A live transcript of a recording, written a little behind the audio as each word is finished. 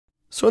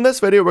So in this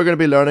video we're going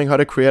to be learning how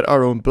to create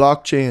our own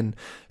blockchain.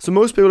 So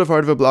most people have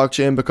heard of a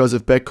blockchain because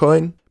of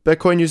Bitcoin.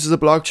 Bitcoin uses a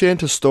blockchain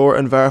to store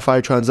and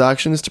verify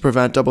transactions to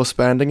prevent double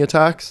spending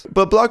attacks.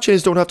 But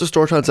blockchains don't have to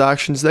store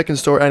transactions, they can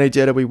store any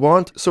data we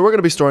want. So we're going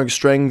to be storing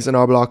strings in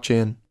our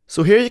blockchain.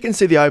 So here you can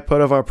see the output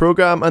of our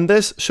program, and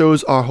this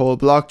shows our whole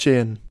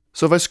blockchain.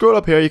 So if I scroll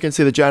up here, you can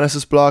see the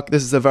Genesis block.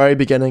 This is the very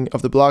beginning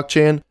of the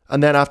blockchain.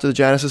 And then after the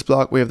Genesis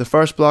block, we have the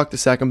first block, the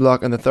second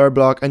block, and the third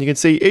block. And you can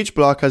see each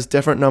block has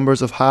different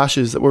numbers of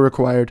hashes that were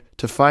required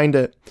to find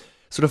it.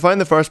 So to find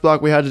the first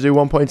block, we had to do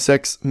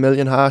 1.6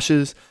 million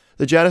hashes.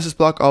 The Genesis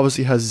block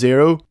obviously has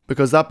 0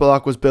 because that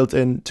block was built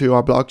into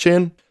our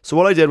blockchain. So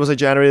what I did was I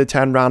generated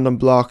 10 random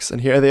blocks,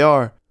 and here they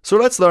are. So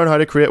let's learn how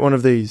to create one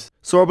of these.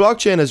 So our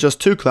blockchain has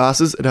just two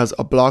classes. It has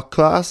a block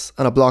class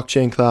and a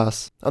blockchain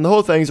class. And the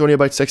whole thing is only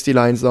about 60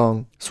 lines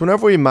long. So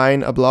whenever we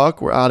mine a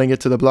block, we're adding it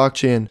to the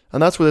blockchain.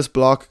 And that's where this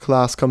block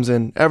class comes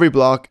in. Every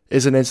block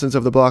is an instance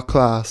of the block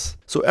class.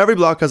 So every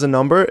block has a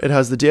number, it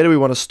has the data we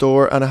want to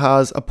store, and it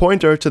has a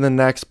pointer to the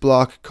next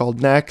block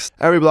called next.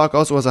 Every block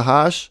also has a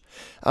hash,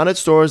 and it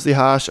stores the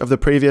hash of the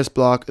previous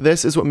block.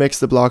 This is what makes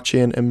the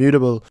blockchain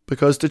immutable,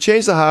 because to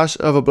change the hash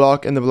of a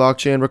block in the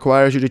blockchain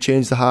requires you to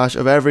change the hash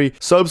of every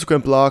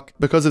subsequent block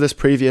because of this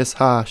previous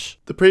hash.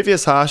 The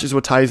previous hash is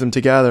what ties them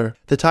together.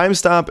 The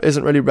timestamp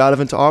isn't really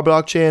relevant to our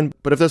blockchain,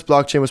 but if this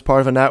blockchain was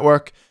part of a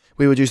network,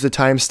 we would use the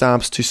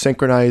timestamps to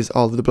synchronize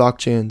all of the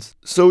blockchains.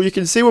 So you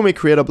can see when we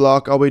create a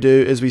block, all we do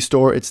is we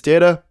store its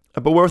data.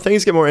 But where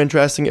things get more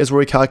interesting is where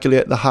we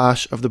calculate the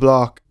hash of the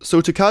block.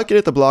 So to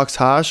calculate the block's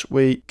hash,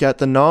 we get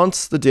the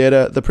nonce, the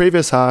data, the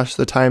previous hash,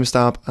 the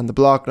timestamp, and the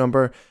block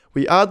number.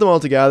 We add them all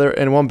together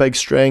in one big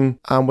string,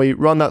 and we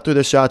run that through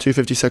the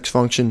SHA-256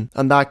 function,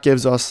 and that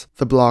gives us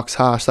the block's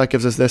hash. That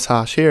gives us this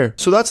hash here.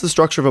 So that's the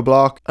structure of a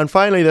block. And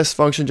finally, this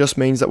function just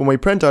means that when we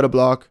print out a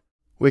block,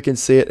 we can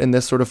see it in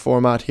this sort of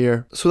format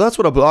here. So that's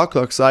what a block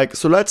looks like.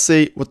 So let's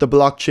see what the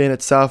blockchain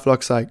itself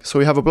looks like. So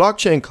we have a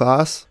blockchain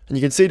class, and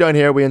you can see down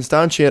here we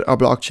instantiate our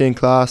blockchain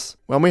class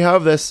when we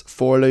have this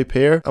for loop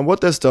here. And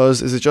what this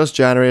does is it just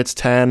generates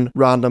 10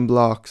 random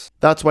blocks.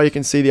 That's why you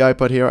can see the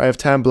output here. I have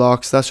 10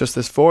 blocks. That's just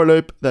this for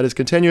loop that is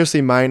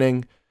continuously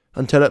mining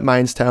until it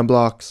mines 10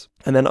 blocks.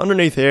 And then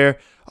underneath here,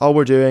 all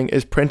we're doing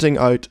is printing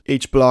out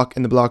each block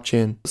in the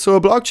blockchain. So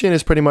a blockchain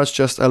is pretty much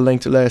just a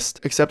linked list,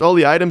 except all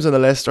the items in the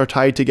list are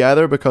tied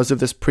together because of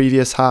this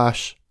previous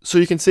hash. So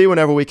you can see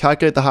whenever we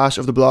calculate the hash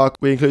of the block,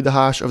 we include the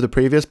hash of the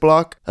previous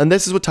block. And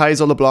this is what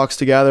ties all the blocks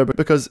together,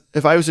 because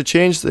if I was to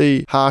change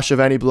the hash of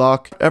any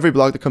block, every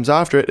block that comes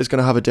after it is going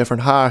to have a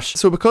different hash.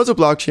 So because a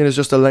blockchain is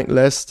just a linked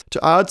list,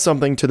 to add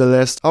something to the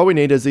list, all we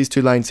need is these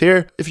two lines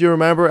here. If you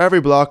remember, every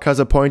block has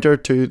a pointer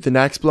to the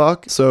next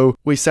block. So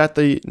we set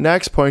the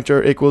next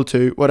pointer equal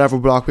to whatever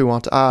block we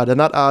want to add, and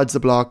that adds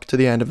the block to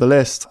the end of the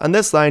list. And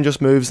this line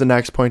just moves the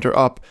next pointer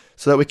up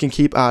so that we can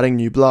keep adding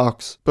new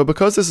blocks. But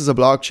because this is a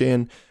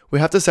blockchain, we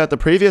have to set the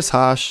previous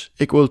hash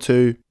equal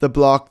to the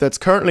block that's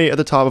currently at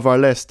the top of our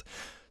list.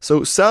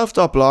 So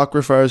self.block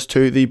refers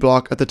to the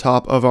block at the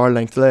top of our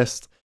linked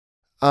list.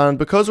 And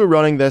because we're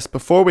running this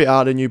before we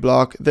add a new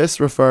block, this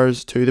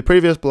refers to the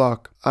previous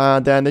block.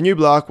 And then the new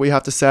block, we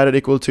have to set it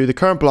equal to the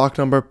current block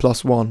number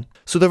plus 1.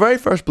 So the very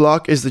first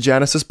block is the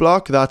Genesis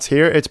block. That's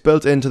here. It's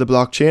built into the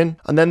blockchain.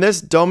 And then this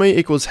dummy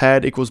equals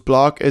head equals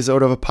block is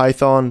sort of a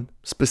Python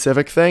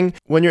specific thing.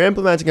 When you're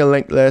implementing a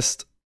linked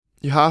list,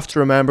 you have to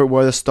remember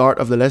where the start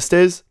of the list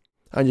is,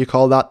 and you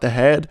call that the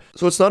head.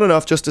 So it's not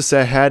enough just to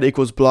say head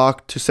equals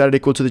block to set it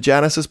equal to the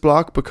Genesis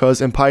block,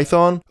 because in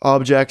Python,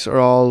 objects are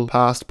all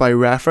passed by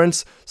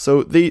reference.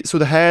 So the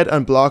head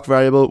and block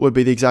variable would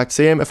be the exact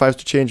same. If I was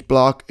to change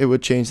block, it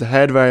would change the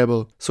head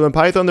variable. So in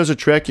Python, there's a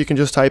trick. You can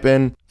just type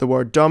in the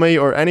word dummy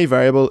or any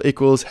variable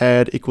equals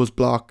head equals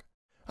block.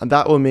 And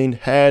that will mean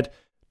head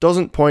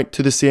doesn't point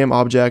to the same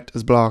object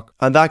as block,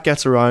 and that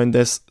gets around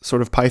this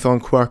sort of Python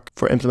quirk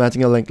for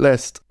implementing a linked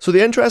list. So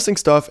the interesting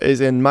stuff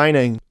is in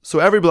mining. So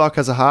every block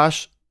has a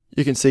hash,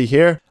 you can see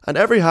here, and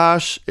every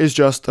hash is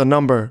just a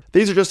number.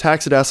 These are just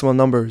hexadecimal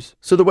numbers.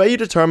 So the way you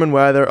determine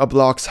whether a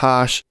block's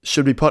hash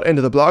should be put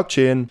into the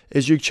blockchain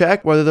is you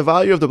check whether the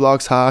value of the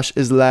block's hash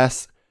is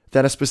less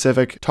than a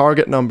specific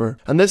target number,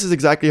 and this is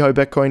exactly how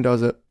Bitcoin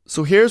does it.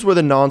 So here's where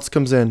the nonce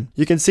comes in.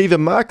 You can see the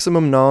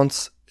maximum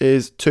nonce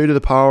is 2 to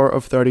the power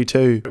of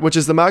 32, which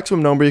is the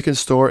maximum number you can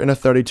store in a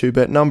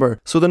 32-bit number.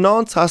 So the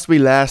nonce has to be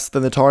less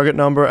than the target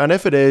number, and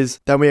if it is,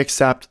 then we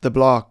accept the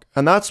block.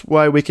 And that's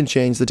why we can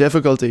change the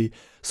difficulty.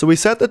 So we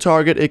set the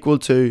target equal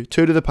to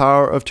 2 to the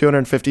power of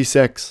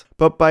 256.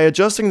 But by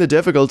adjusting the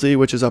difficulty,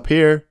 which is up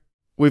here,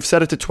 we've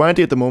set it to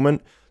 20 at the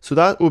moment, so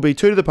that will be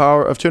 2 to the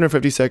power of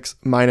 256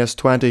 minus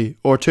 20,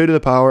 or 2 to the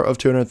power of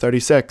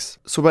 236.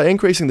 So by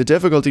increasing the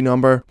difficulty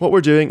number, what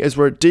we're doing is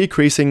we're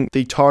decreasing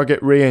the target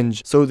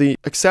range. So the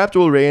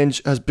acceptable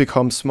range has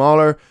become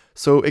smaller,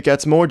 so it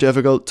gets more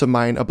difficult to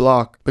mine a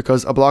block,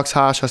 because a block's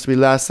hash has to be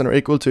less than or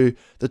equal to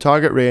the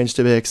target range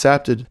to be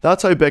accepted.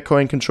 That's how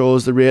Bitcoin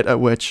controls the rate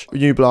at which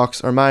new blocks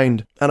are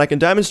mined. And I can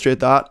demonstrate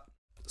that.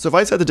 So if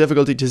I set the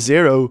difficulty to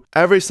 0,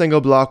 every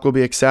single block will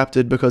be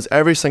accepted because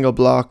every single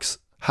block's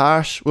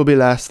hash will be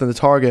less than the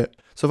target.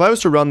 So if I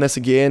was to run this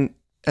again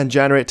and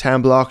generate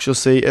 10 blocks, you'll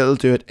see it'll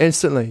do it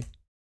instantly.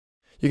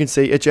 You can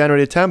see it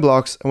generated 10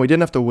 blocks and we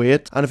didn't have to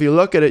wait. And if you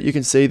look at it, you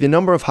can see the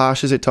number of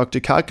hashes it took to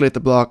calculate the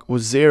block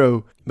was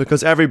 0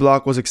 because every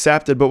block was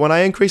accepted. But when I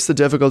increased the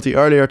difficulty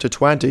earlier to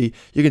 20,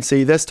 you can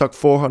see this took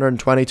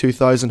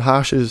 422,000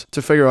 hashes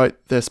to figure out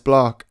this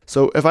block.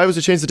 So if I was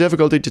to change the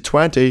difficulty to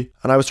 20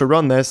 and I was to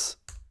run this,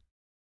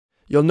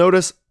 you'll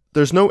notice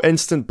there's no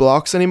instant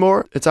blocks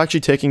anymore. It's actually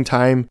taking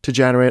time to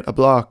generate a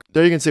block.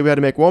 There you can see we had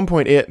to make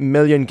 1.8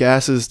 million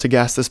guesses to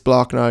guess this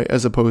block now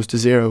as opposed to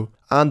 0.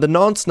 And the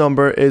nonce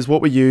number is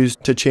what we use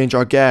to change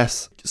our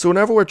guess. So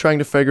whenever we're trying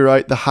to figure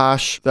out the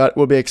hash that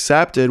will be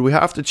accepted, we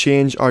have to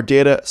change our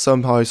data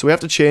somehow. So we have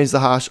to change the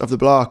hash of the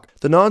block.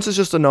 The nonce is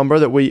just a number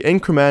that we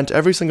increment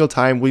every single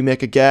time we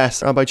make a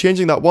guess. And by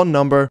changing that one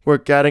number, we're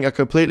getting a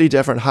completely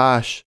different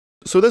hash.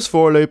 So this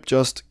for loop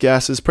just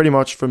guesses pretty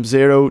much from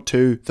 0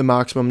 to the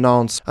maximum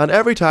nonce. And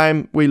every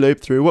time we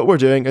loop through, what we're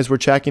doing is we're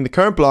checking the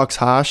current block's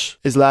hash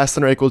is less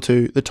than or equal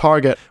to the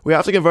target. We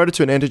have to convert it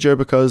to an integer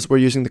because we're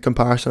using the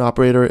comparison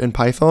operator in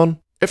Python.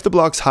 If the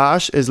block's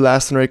hash is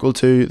less than or equal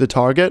to the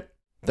target,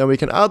 then we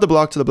can add the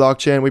block to the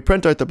blockchain, we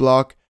print out the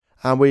block,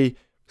 and we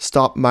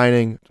stop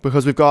mining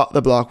because we've got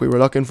the block we were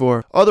looking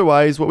for.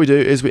 Otherwise, what we do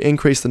is we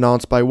increase the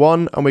nonce by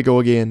 1 and we go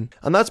again.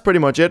 And that's pretty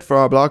much it for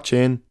our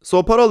blockchain. So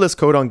I'll put all this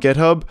code on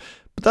GitHub.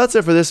 But that's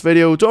it for this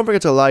video. Don't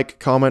forget to like,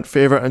 comment,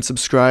 favorite, and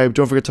subscribe.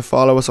 Don't forget to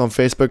follow us on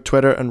Facebook,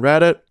 Twitter, and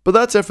Reddit. But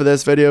that's it for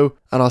this video,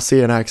 and I'll see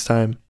you next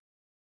time.